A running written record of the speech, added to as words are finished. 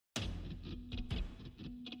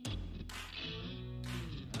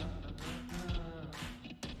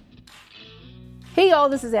Hey y'all,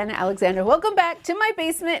 this is Anna Alexander. Welcome back to my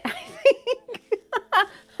basement.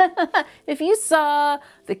 If you saw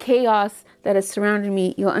the chaos that has surrounded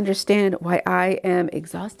me, you'll understand why I am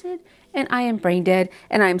exhausted and I am brain dead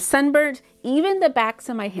and I'm sunburnt. Even the backs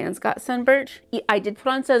of my hands got sunburnt. I did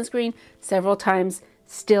put on sunscreen several times,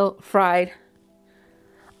 still fried.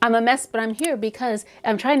 I'm a mess, but I'm here because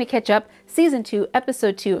I'm trying to catch up. Season 2,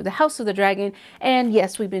 episode 2 of The House of the Dragon. And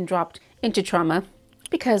yes, we've been dropped into trauma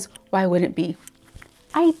because why wouldn't it be?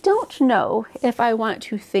 I don't know if I want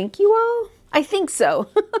to thank you all. I think so.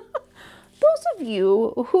 Those of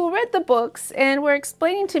you who read the books and were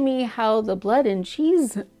explaining to me how the blood and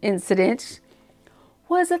cheese incident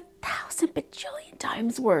was 1,000 bajillion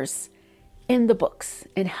times worse in the books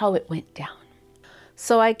and how it went down.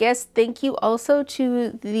 So I guess thank you also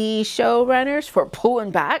to the showrunners for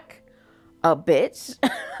pulling back a bit.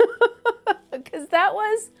 Because that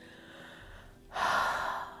was...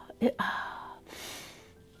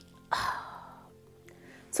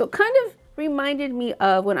 So it kind of reminded me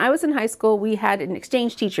of when I was in high school, we had an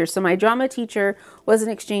exchange teacher. So my drama teacher was an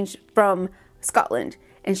exchange from Scotland.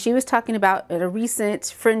 And she was talking about at a recent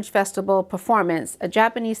Fringe Festival performance, a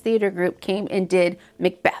Japanese theater group came and did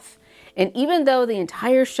Macbeth. And even though the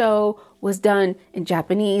entire show was done in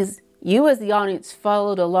Japanese, you as the audience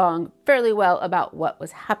followed along fairly well about what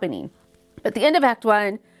was happening. At the end of Act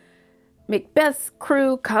 1, Macbeth's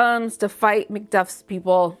crew comes to fight Macduff's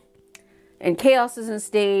people. And chaos is on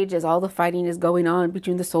stage as all the fighting is going on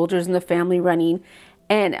between the soldiers and the family running.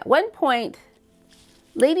 And at one point,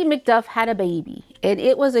 Lady Macduff had a baby. And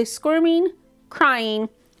it was a squirming, crying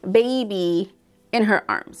baby in her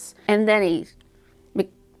arms. And then a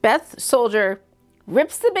Macbeth soldier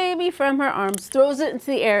rips the baby from her arms, throws it into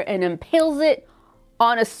the air, and impales it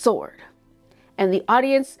on a sword. And the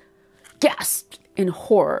audience gasped in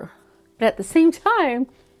horror. But at the same time,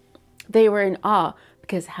 they were in awe.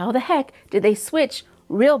 Because how the heck did they switch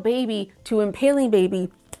real baby to impaling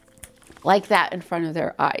baby like that in front of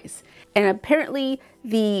their eyes? And apparently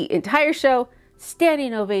the entire show,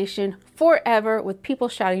 standing ovation forever with people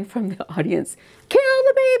shouting from the audience, kill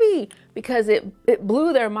the baby! Because it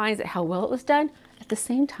blew their minds at how well it was done. At the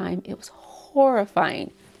same time, it was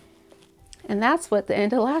horrifying. And that's what the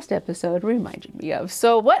end of last episode reminded me of.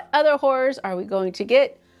 So what other horrors are we going to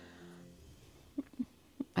get?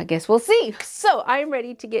 I guess we'll see. So I'm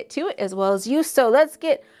ready to get to it as well as you. So let's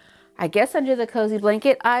get, I guess, under the cozy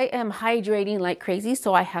blanket. I am hydrating like crazy,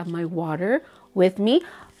 so I have my water with me.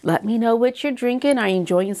 Let me know what you're drinking. Are you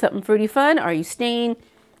enjoying something fruity fun? Are you staying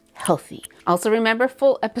healthy? Also remember,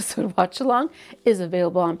 full episode watch along is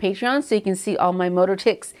available on Patreon, so you can see all my motor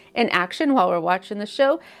tics in action while we're watching the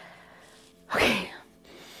show.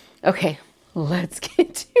 Okay, let's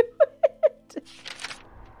get to it.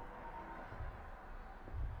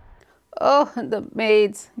 Oh, the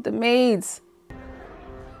maids.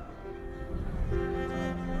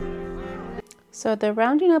 So they're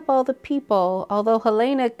rounding up all the people. Although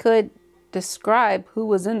Helena could describe who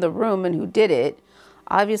was in the room and who did it.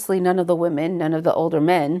 Obviously, none of the women, none of the older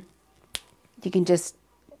men. You can just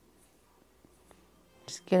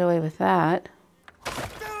get away with that.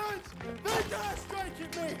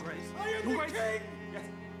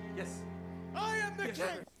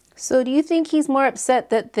 So do you think he's more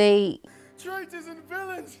upset that traitors and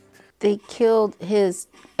villains, they killed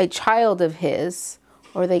a child of his,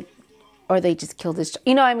 or they just killed his,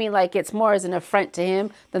 you know, I mean, like it's more as an affront to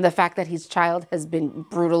him than the fact that his child has been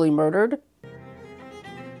brutally murdered?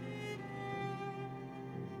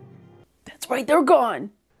 That's right, they're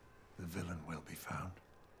gone. The villain will be found.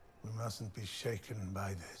 We mustn't be shaken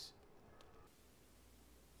by this.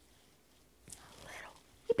 A little.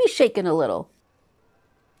 You'd be shaken a little.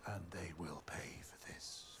 And they will pay for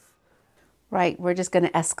this. Right, we're just going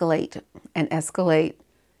to escalate and escalate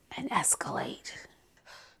and escalate.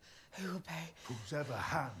 Who will pay? Whosever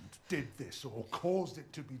hand did this or caused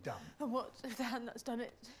it to be done. And what if the hand that's done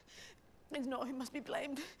it is not who must be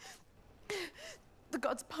blamed? The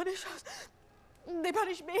gods punish us. They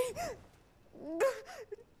punish me.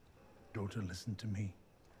 Daughter, listen to me.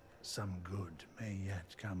 Some good may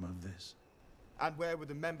yet come of this. And where were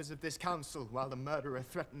the members of this council while the murderer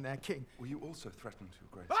threatened their king? Were you also threatened, Your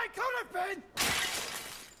Grace? I could have been!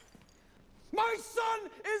 My son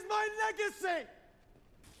is my legacy!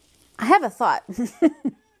 I have a thought.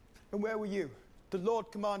 And where were you? The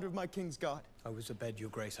Lord Commander of my King's Guard. I was abed, Your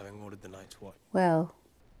Grace, having ordered the night's watch. Well.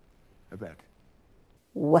 Abed.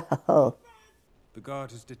 Well. The guard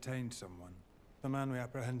has detained someone. The man we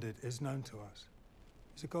apprehended is known to us.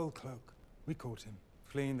 He's a gold cloak. We caught him,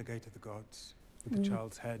 fleeing the gate of the gods, with the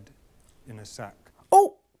child's head in a sack.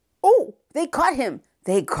 Oh, they caught him.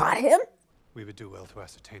 They caught him? We would do well to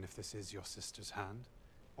ascertain if this is your sister's hand,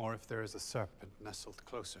 or if there is a serpent nestled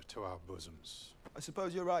closer to our bosoms. I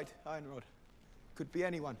suppose you're right, Ironrod. Could be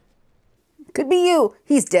anyone. Could be you.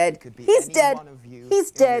 He's dead. Could be He's any dead. one of you He's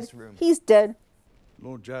in dead. this room. He's dead.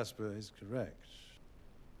 Lord Jasper is correct.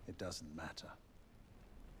 It doesn't matter.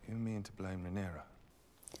 You mean to blame Rhaenyra?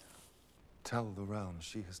 Tell the realm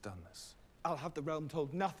she has done this. I'll have the realm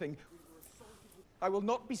told nothing. I will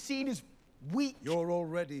not be seen as weak. You're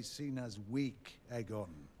already seen as weak, Aegon.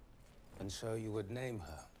 And so you would name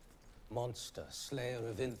her monster, slayer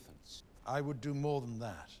of infants. I would do more than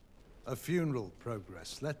that. A funeral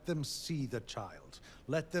progress. Let them see the child.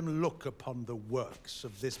 Let them look upon the works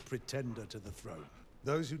of this pretender to the throne.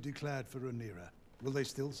 Those who declared for Rhaenyra, will they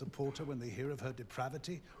still support her when they hear of her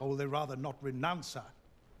depravity, or will they rather not renounce her?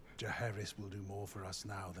 Jaehaerys will do more for us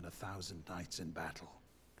now than 1,000 knights in battle.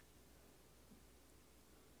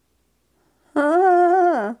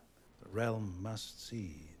 Ah. The realm must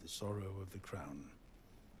see the sorrow of the crown,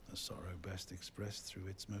 a sorrow best expressed through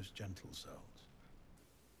its most gentle souls.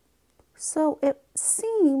 So it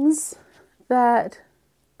seems that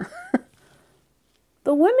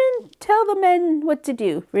the women tell the men what to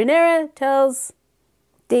do. Rhaenyra tells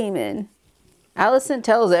Daemon. Alicent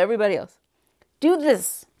tells everybody else, do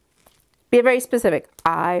this. Be very specific.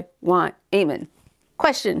 I want Aemon.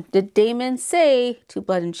 Question, did Daemon say to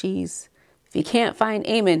Blood and Cheese, if you can't find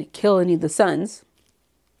Aemon, kill any of the sons?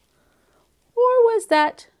 Or was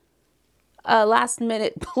that a last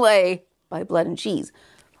minute play by Blood and Cheese?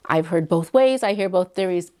 I've heard both ways. I hear both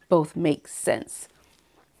theories. Both make sense.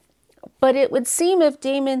 But it would seem if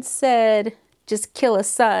Daemon said, just kill a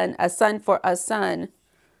son for a son,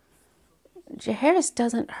 Jaehaerys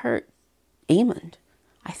doesn't hurt Aemon.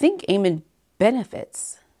 I think Aemon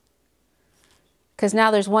benefits. Because now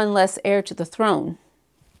there's one less heir to the throne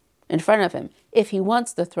in front of him, if he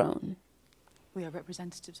wants the throne. We are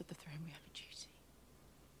representatives of the throne. We have a duty.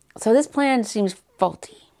 So this plan seems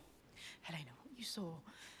faulty. Helena, what you saw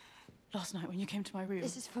last night when you came to my room.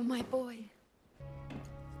 This is for my boy.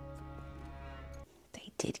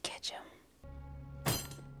 They did catch him.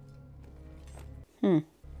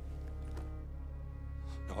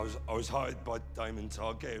 I was hired by Daemon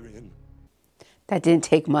Targaryen. That didn't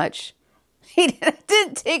take much. It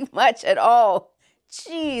didn't take much at all.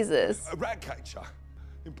 Jesus. A rat catcher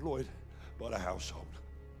employed by the household.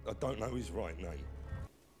 I don't know his right name.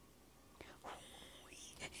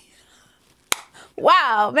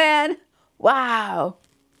 Wow, man. Wow.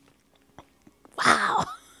 Wow.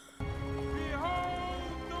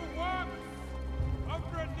 Behold the works of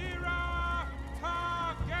Rhaenyra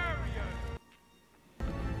Targaryen.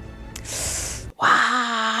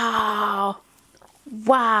 Wow.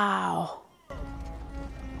 Wow.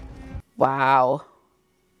 Wow.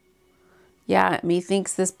 Yeah,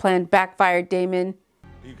 methinks this plan backfired, Daemon.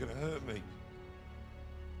 Are you gonna hurt me?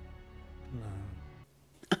 No,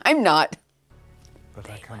 I'm not. but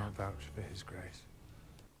I cannot vouch for his grace.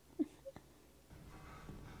 You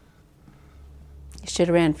should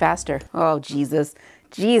have ran faster. Oh, Jesus.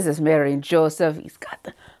 Jesus, Mary and Joseph. He's got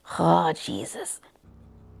the... Oh, Jesus.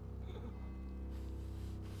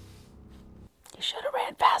 You should have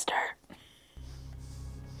ran faster.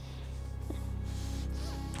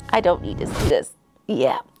 I don't need to see this.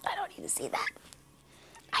 Yeah, I don't need to see that.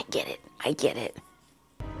 I get it. I get it.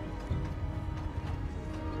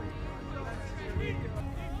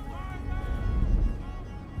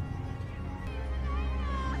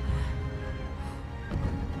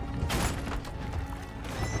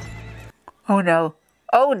 Oh no.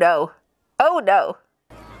 Oh no. Oh no.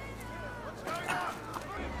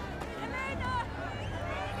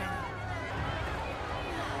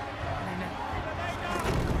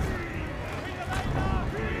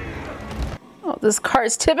 Oh, this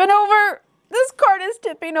car's tipping over. This cart is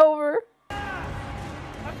tipping over. A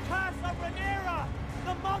curse of Rhaenyra,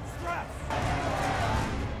 the monstrous!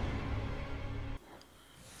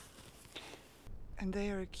 And they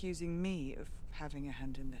are accusing me of having a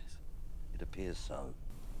hand in this. It appears so.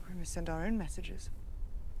 We must send our own messages,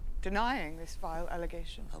 denying this vile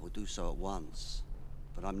allegation. I will do so at once,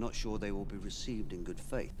 but I'm not sure they will be received in good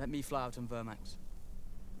faith. Let me fly out on Vermax.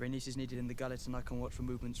 Rhaenys is needed in the gullet, and I can watch for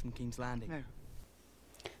movements from King's Landing. No.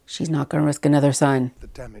 She's not going to risk another son. The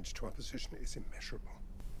damage to our position is immeasurable.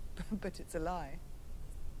 But it's a lie.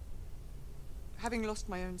 Having lost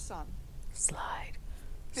my own son, Slide.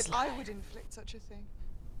 that I would inflict such a thing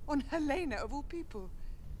on Helena of all people.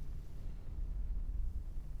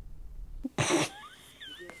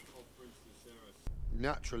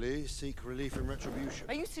 Naturally, seek relief and retribution.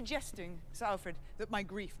 Are you suggesting, Sir Alfred, that my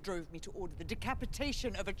grief drove me to order the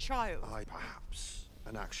decapitation of a child? I perhaps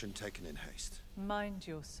An action taken in haste. Mind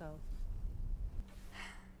yourself.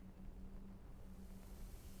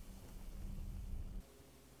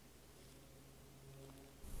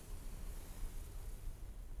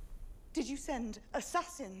 Did you send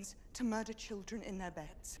assassins to murder children in their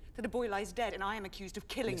beds? That a boy lies dead and I am accused of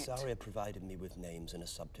killing Miss it? Arya provided me with names and a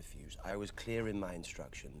subterfuge. I was clear in my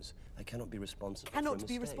instructions. I cannot be responsible for a Cannot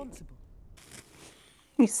be mistake. responsible.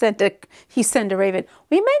 He sent a raven.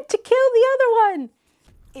 We meant to kill the other one.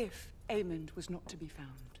 If Aemond was not to be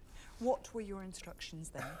found, what were your instructions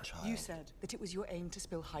then? Child. You said that it was your aim to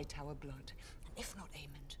spill Hightower blood. And if not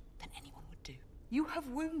Aemond, then anyone would do. You have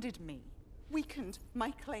wounded me, weakened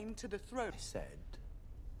my claim to the throne. I said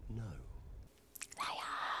no.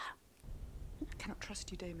 I cannot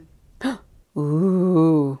trust you, Daemon.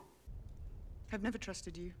 Ooh. I've never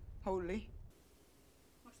trusted you, wholly.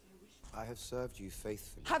 I have served you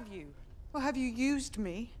faithfully. Have you? Or have you used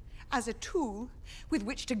me as a tool with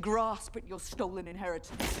which to grasp at your stolen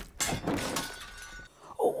inheritance?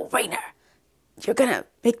 Oh, Rhaenyra, you're gonna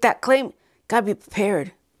make that claim. Gotta be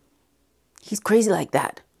prepared. He's crazy like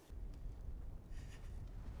that.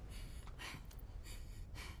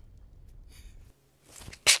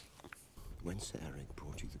 When Sir Eric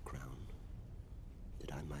brought you the crown,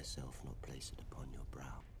 did I myself not place it upon your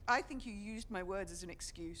brow? I think you used my words as an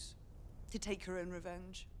excuse to take your own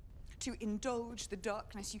revenge, to indulge the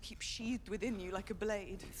darkness you keep sheathed within you like a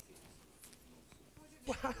blade.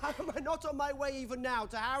 Am I not on my way even now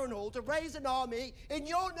to Harrenhal to raise an army in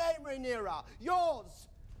your name, Rhaenyra? Yours!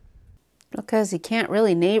 Because he can't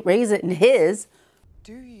really raise it in his.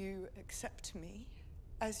 Do you accept me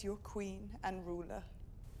as your queen and ruler?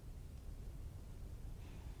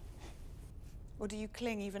 Or do you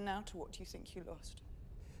cling even now to what you think you lost?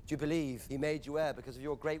 Do you believe he made you heir because of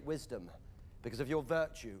your great wisdom, because of your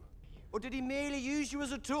virtue? Or did he merely use you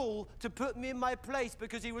as a tool to put me in my place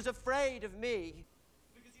because he was afraid of me?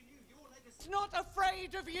 Because he knew your legacy. He's not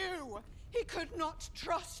afraid of you! He could not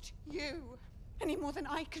trust you any more than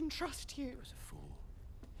I can trust you. He was a fool.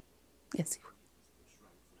 Yes, he was.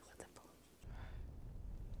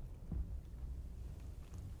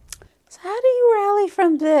 So how do you rally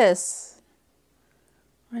from this?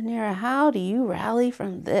 Rhaenyra, how do you rally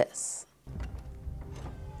from this?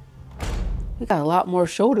 We got a lot more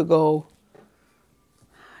show to go.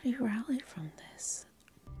 How do you rally from this?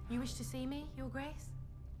 You wish to see me, Your Grace?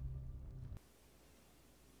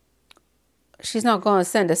 She's not going to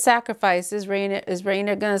send a sacrifice. Is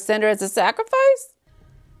Rhaenyra going to send her as a sacrifice?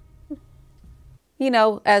 You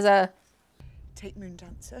know, as a... Take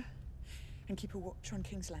Moondancer and keep a watch on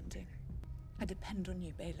King's Landing. I depend on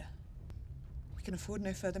you, Baela. We can afford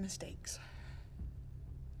no further mistakes.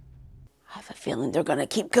 I have a feeling they're going to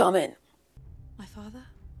keep coming. My father?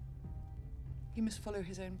 He must follow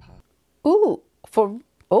his own path. Ooh,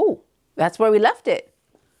 that's where we left it.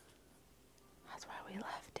 That's where we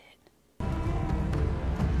left it.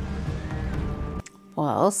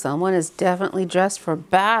 Well, someone is definitely dressed for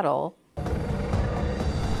battle.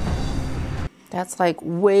 That's like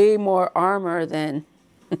way more armor than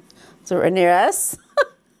Rhaenyra's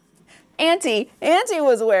Auntie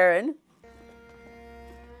was wearing.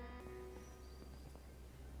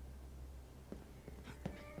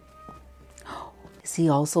 Is he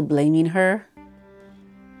also blaming her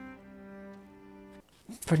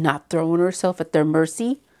for not throwing herself at their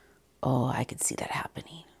mercy? Oh, I could see that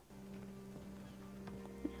happening.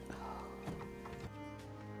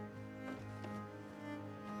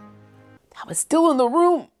 I was still in the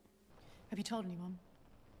room. Have you told anyone?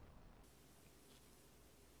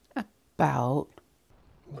 About?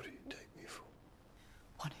 What do you take me for?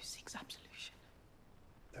 One who seeks absolution.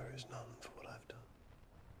 There is none for what I've done.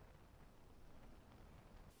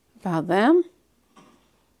 About them?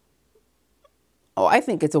 Oh, I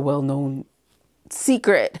think it's a well-known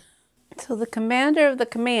secret. So the commander of the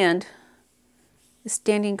command is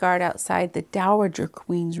standing guard outside the Dowager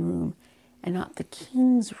Queen's room and not the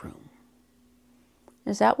King's room.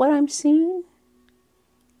 Is that what I'm seeing?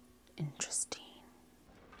 Interesting.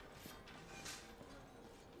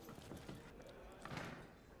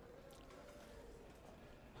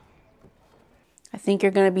 I think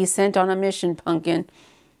you're going to be sent on a mission, Pumpkin.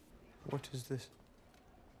 What is this?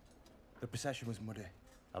 The procession was muddy.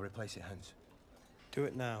 I'll replace it hence. Do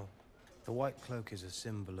it now. The white cloak is a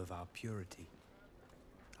symbol of our purity,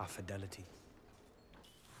 our fidelity.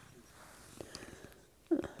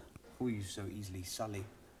 We so easily sully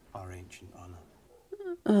our ancient honor.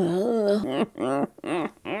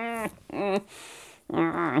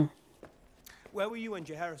 Where were you when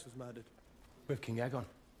Jaehaerys was murdered? With King Aegon.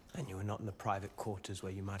 And you were not in the private quarters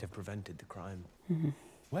where you might have prevented the crime. Mm-hmm.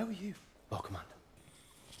 Where were you? Lord Commander.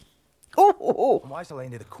 Why has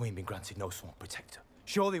Rhaenyra the Queen been granted no sworn protector?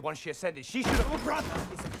 Surely once she ascended, she should have... Oh, brother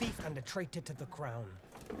is a thief and a traitor to the crown.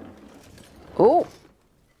 Oh.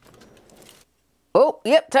 Oh,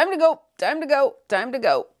 yep, time to go. Time to go. Time to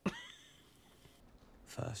go.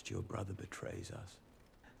 First your brother betrays us,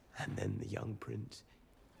 and then the young prince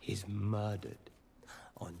is murdered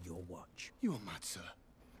on your watch. You are mad, sir.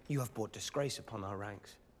 You have brought disgrace upon our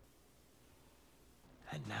ranks.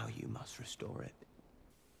 And now you must restore it.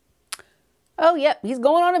 Oh, yep, he's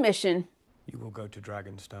going on a mission. You will go to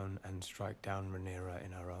Dragonstone and strike down Rhaenyra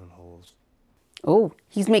in her own halls. Oh,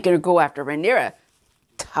 he's making her go after Rhaenyra.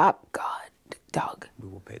 Top dog. We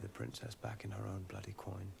will pay the princess back in her own bloody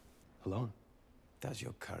coin. Alone. Does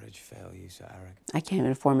your courage fail you, Sir Eric? I can't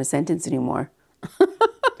even form a sentence anymore.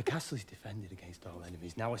 The castle is defended against all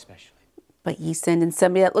enemies, now especially. But you send in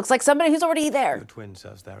somebody that looks like somebody who's already there. Your twin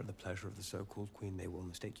serves there at the pleasure of the so-called queen. They will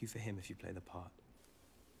mistake you for him if you play the part.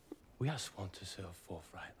 We are sworn to serve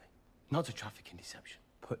forthrightly, not to traffic in deception.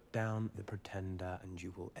 Put down the pretender and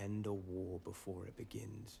you will end a war before it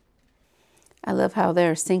begins. I love how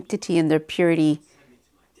their sanctity and their purity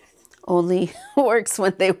only works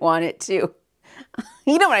when they want it to.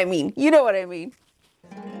 You know what I mean. You know what I mean.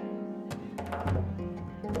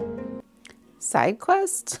 Side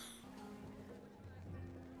quest?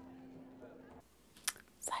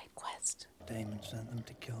 Side quest. Daemon sent them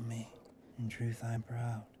to kill me. In truth, I am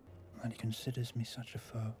proud that he considers me such a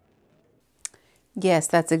foe. Yes,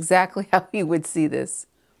 that's exactly how he would see this.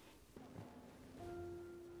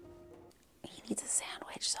 He needs a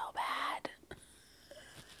sandwich so bad.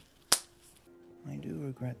 I do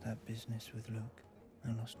regret that business with Luke.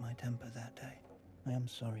 I lost my temper that day. I am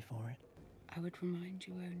sorry for it. I would remind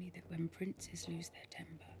you only that when princes lose their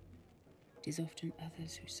temper, it is often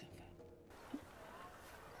others who suffer.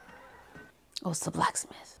 Oh, it's the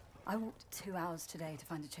blacksmith. I walked 2 hours today to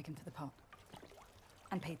find a chicken for the pot.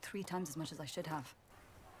 And paid 3 times as much as I should have.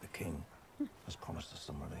 The king has promised us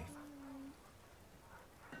some relief.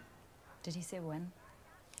 Did he say when?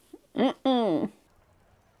 Mm-mm.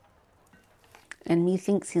 And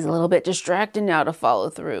methinks he's a little bit distracted now to follow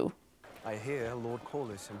through. I hear Lord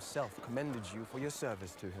Corlys himself commended you for your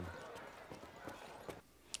service to him.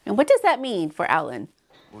 And what does that mean for Alan?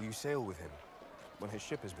 Will you sail with him when his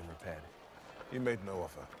ship has been repaired? He made no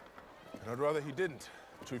offer. And I'd rather he didn't,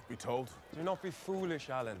 truth be told. Do not be foolish,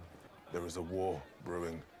 Alan. There is a war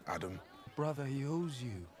brewing, Adam. Brother, he owes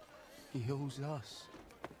you. He owes us.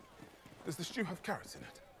 Does the stew have carrots in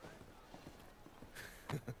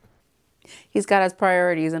it? He's got his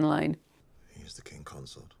priorities in line. He is the king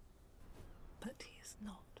consort. But he is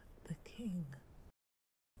not the king.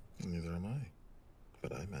 Neither am I.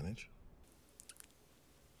 But I manage.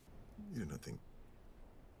 You don't think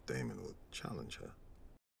Daemon will challenge her?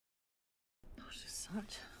 Not as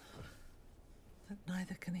such. But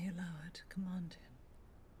neither can he allow her to command him.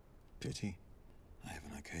 Pity. I have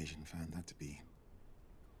on occasion found that to be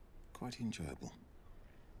quite enjoyable.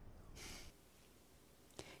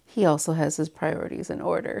 He also has his priorities in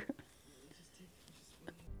order.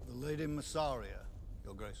 The Lady Massaria,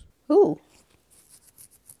 Your Grace. Ooh.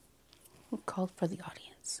 Who called for the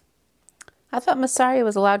audience? I thought Massaria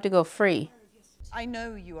was allowed to go free. I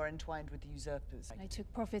know you are entwined with the usurpers. I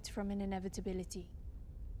took profit from an inevitability.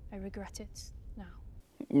 I regret it now.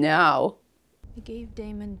 Now. I gave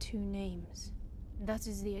Daemon 2 names. That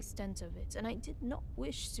is the extent of it, and I did not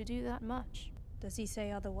wish to do that much. Does he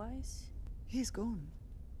say otherwise? He's gone.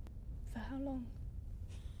 For how long?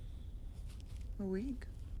 A week.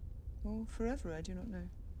 Or forever, I do not know.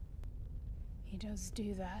 He does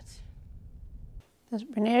do that. Does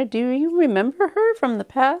Rhaenyra, do you remember her from the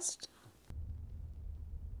past?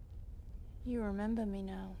 You remember me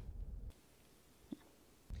now.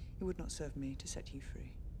 It would not serve me to set you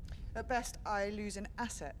free. At best, I lose an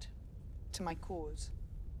asset to my cause.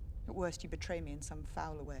 At worst, you betray me in some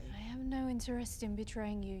foul way. I have no interest in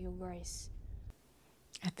betraying you, Your Grace.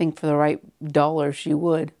 I think for the right dollar she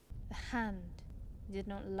would. The Hand did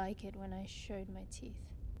not like it when I showed my teeth,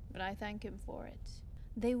 but I thank him for it.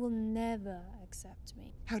 They will never accept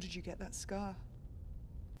me. How did you get that scar?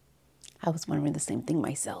 I was wondering the same thing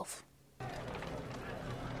myself.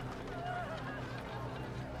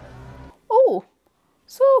 Oh,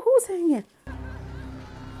 so who's hanging?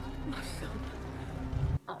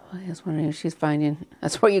 Oh, I was wondering if she's finding.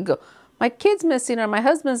 That's where you go. My kid's missing, or my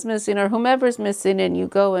husband's missing, or whomever's missing, and you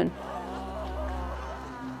go and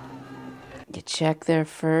you check there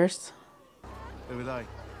first. Who are they?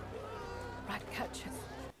 Rat catchers.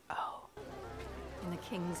 Oh. In the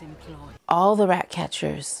king's employ. All the rat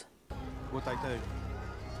catchers. What they do?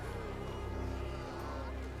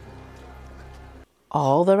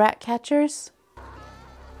 All the rat catchers?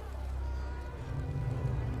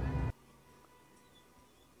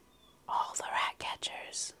 All the rat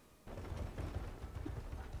catchers.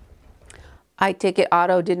 I take it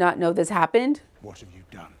Otto did not know this happened? What have you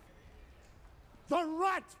done? The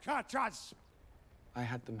rat catchers! I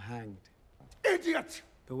had them hanged. Idiot!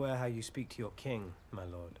 Beware how you speak to your king, my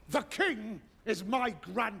lord. The king is my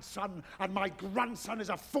grandson, and my grandson is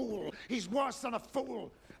a fool. He's worse than a fool.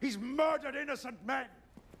 He's murdered innocent men,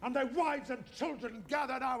 and their wives and children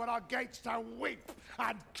gather now at our gates to weep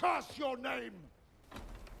and curse your name.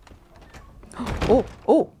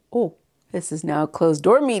 Oh. This is now a closed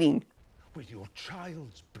door meeting. With your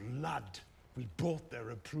child's blood, we bought their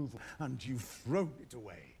approval, and you've thrown it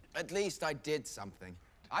away. At least I did something.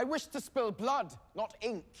 I wish to spill blood, not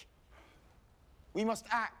ink. We must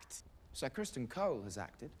act. Sir Kristen Cole has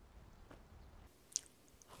acted.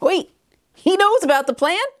 Wait, he knows about the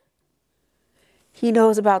plan? He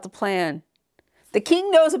knows about the plan. The king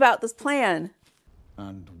knows about this plan.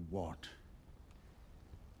 And what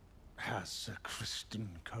has Sir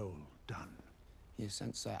Kristen Cole done? He has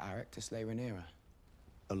sent Sir Eric to slay Rhaenyra.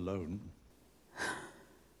 Alone?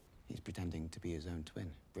 He's pretending to be his own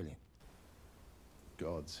twin. Brilliant.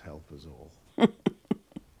 God's help us all.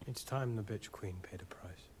 It's time the bitch queen paid a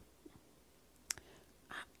price.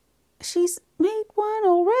 She's made one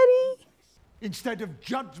already. Instead of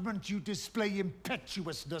judgment, you display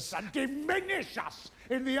impetuousness and diminish us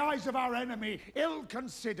in the eyes of our enemy,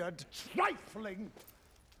 ill-considered, trifling.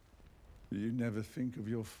 You never think of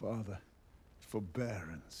your father. His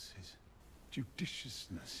forbearance, his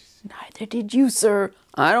judiciousness. Neither did you, sir.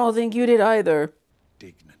 I don't think you did either.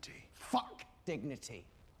 Dignity. Fuck dignity.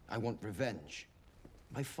 I want revenge.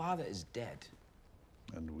 My father is dead.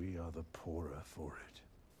 And we are the poorer for it.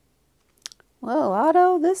 Well,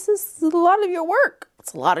 Otto, this is a lot of your work.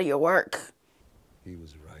 It's a lot of your work. He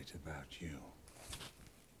was right about you.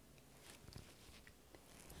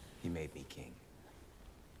 He made me king.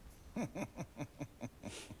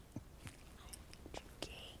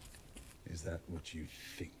 Is that what you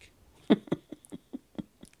think?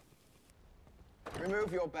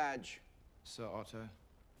 Remove your badge, Sir Otto.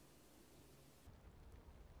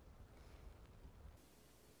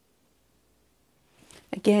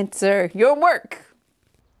 Again, sir, your work.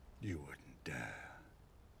 You wouldn't dare.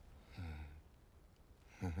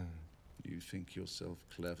 You think yourself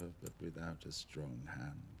clever, but without a strong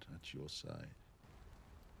hand at your side.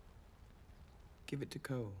 Give it to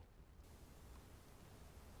Cole.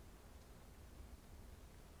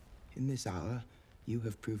 In this hour, you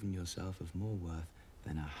have proven yourself of more worth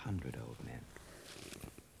than 100 old men.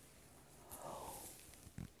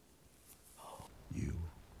 You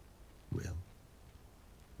will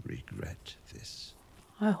regret this.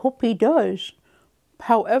 I hope he does.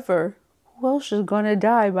 However, who else is gonna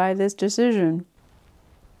die by this decision?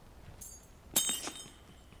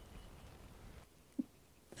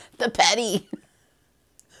 The petty.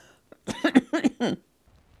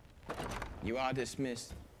 You are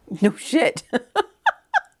dismissed. No shit.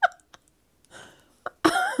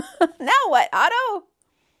 Now what, Otto?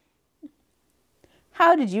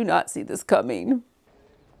 How did you not see this coming?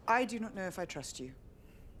 I do not know if I trust you.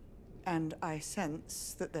 And I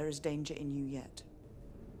sense that there is danger in you yet.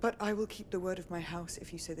 But I will keep the word of my house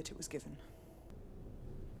if you say that it was given.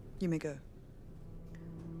 You may go.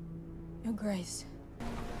 Your Grace.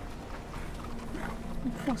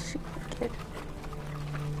 Oh, shit, kid.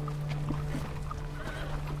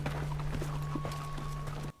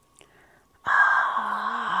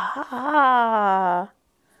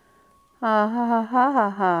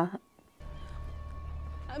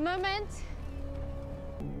 A moment.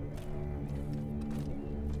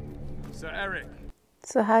 Sir Eric.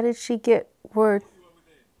 So how did she get word?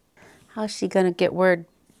 How's she gonna get word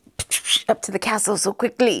up to the castle so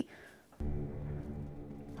quickly?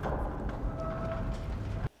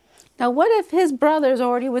 Now what if his brother's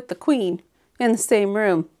already with the queen in the same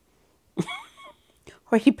room?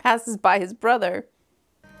 Or he passes by his brother.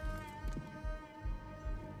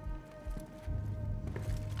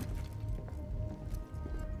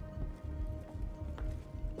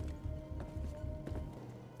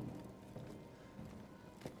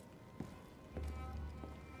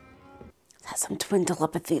 There's some twin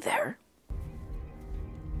telepathy there.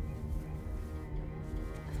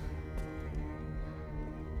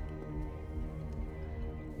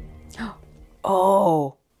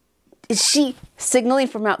 Oh, is she signaling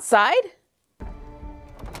from outside?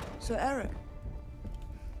 Sir Eric.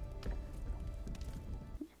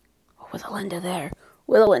 Oh, with Alinda there.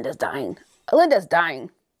 With Alinda's dying. Alinda's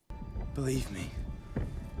dying. Believe me,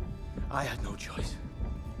 I had no choice.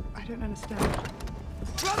 I don't understand.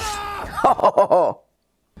 Oh.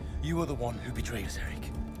 You were the one who betrayed us,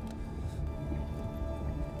 Eric.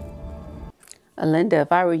 Alinda,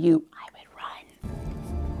 if I were you, I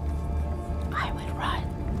would run.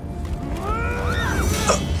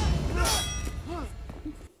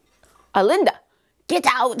 Alinda, get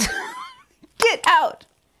out. Get out.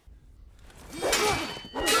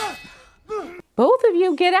 Both of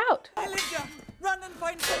you get out. Alinda, run and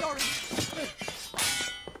find Dolores.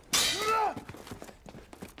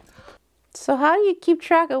 So how do you keep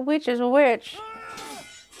track of which is which?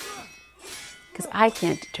 Because I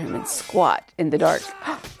can't determine squat in the dark.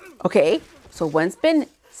 Okay, so one's been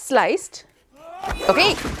sliced.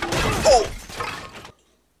 Okay. Oh.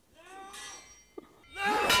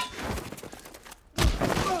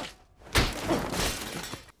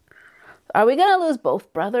 Are we gonna lose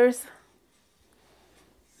both brothers?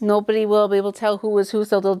 Nobody will be able to tell who is who,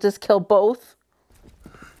 so they'll just kill both.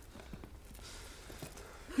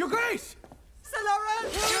 Your Grace! Sir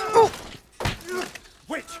Lawrence! Oh.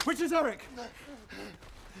 Which is Eric?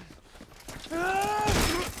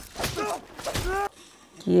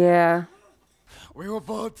 Yeah. We were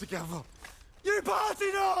born together. You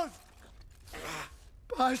parted us!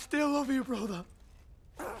 But I still love you, brother.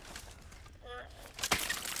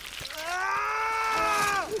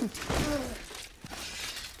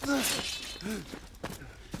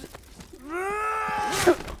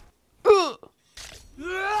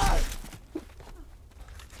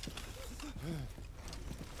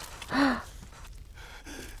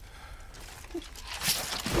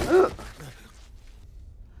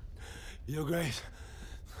 Your Grace.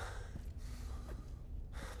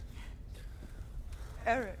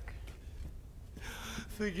 Eric.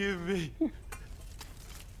 Forgive me.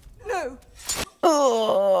 No.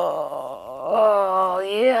 Oh,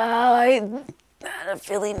 yeah. I had a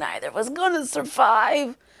feeling neither was gonna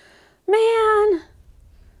survive. Man.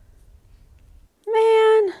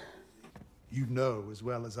 You know as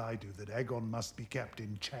well as I do that Aegon must be kept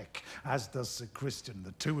in check, as does Sir Christian,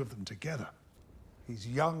 the two of them together. He's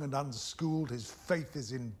young and unschooled, his faith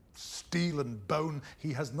is in steel and bone,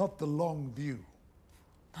 he has not the long view.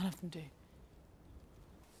 None of them do.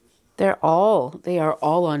 They are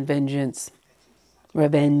all on vengeance.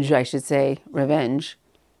 Revenge, I should say. Revenge.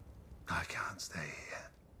 I can't stay here.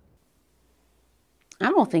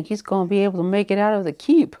 I don't think he's going to be able to make it out of the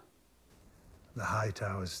keep. The High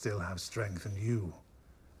Towers still have strength, and you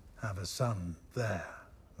have a son there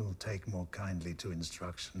who'll take more kindly to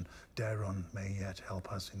instruction. Daron may yet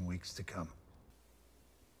help us in weeks to come.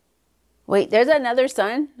 Wait, there's another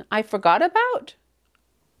son I forgot about?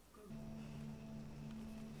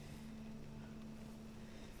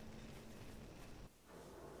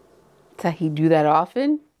 Does he do that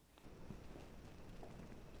often?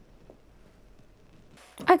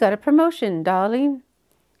 I got a promotion, darling.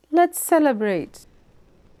 Let's celebrate.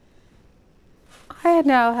 I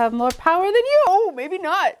now have more power than you. Oh, maybe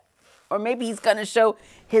not. Or maybe he's gonna show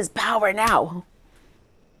his power now.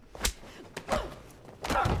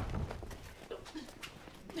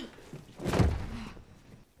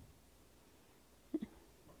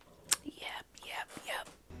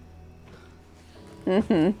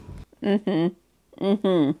 Yep.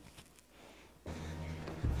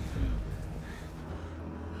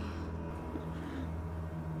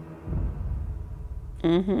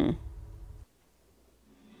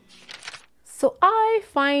 So I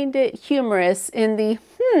find it humorous in the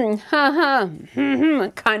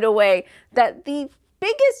kind of way that the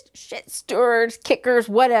biggest shit stirrers, kickers,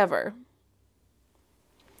 whatever,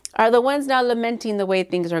 are the ones now lamenting the way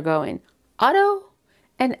things are going. Otto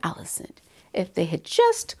and Alicent. If they had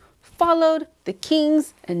just followed the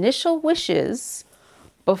king's initial wishes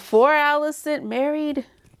before Alicent married,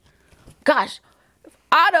 gosh,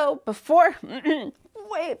 Otto before,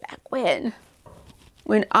 way back when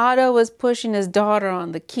Otto was pushing his daughter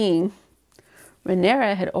on the king,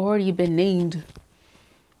 Rhaenyra had already been named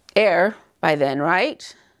heir by then,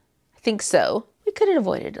 right? I think so. We could have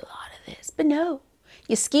avoided a lot of this, but no.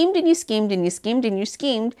 You schemed and you schemed and you schemed and you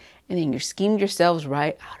schemed, and then you schemed yourselves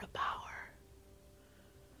right out of power.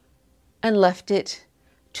 And left it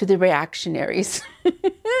to the reactionaries.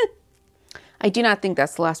 I do not think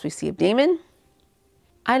that's the last we see of Daemon.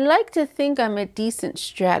 I like to think I'm a decent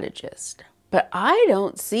strategist, but I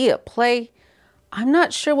don't see a play. I'm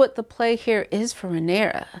not sure what the play here is for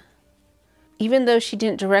Rhaenyra. Even though she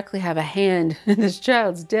didn't directly have a hand in this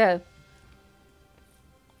child's death.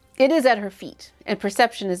 It is at her feet, and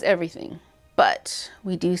perception is everything. But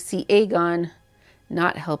we do see Aegon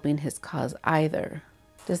not helping his cause either.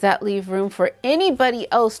 Does that leave room for anybody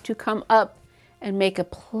else to come up and make a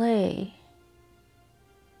play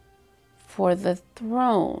for the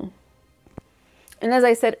throne. And as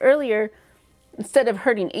I said earlier, instead of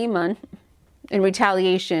hurting Aemon in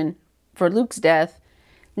retaliation for Luke's death,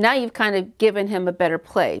 now you've kind of given him a better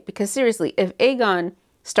play. Because seriously, if Aegon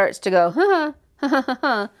starts to go, ha ha ha ha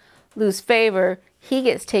ha, lose favor, he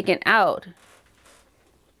gets taken out.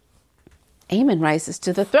 Aemon rises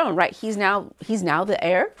to the throne, right? He's now the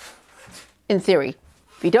heir, in theory.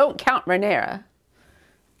 If you don't count Rhaenyra,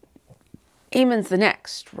 Aemon's the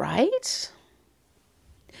next, right?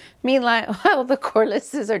 Meanwhile, the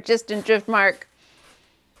Corlysses are just in Driftmark,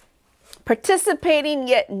 participating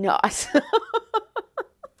yet not.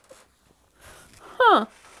 Huh?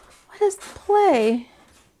 What is the play?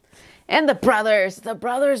 And the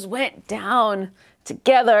brothers went down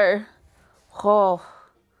together. Oh.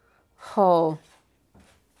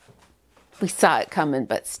 We saw it coming,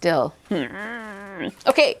 but still.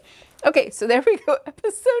 Okay, so there we go.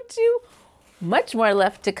 Episode 2. Much more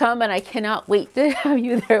left to come, and I cannot wait to have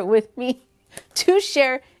you there with me to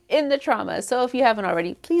share in the trauma. So if you haven't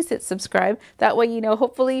already, please hit subscribe. That way you know,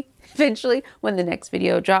 hopefully, eventually, when the next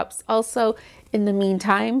video drops. Also, in the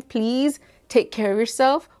meantime, please take care of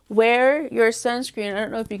yourself. Wear your sunscreen. I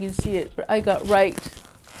don't know if you can see it, but I got right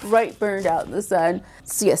burned out in the sun.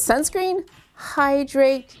 So yeah, sunscreen,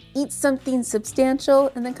 hydrate, eat something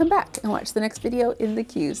substantial, and then come back and watch the next video in the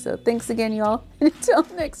queue. So thanks again, y'all, and until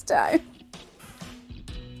next time.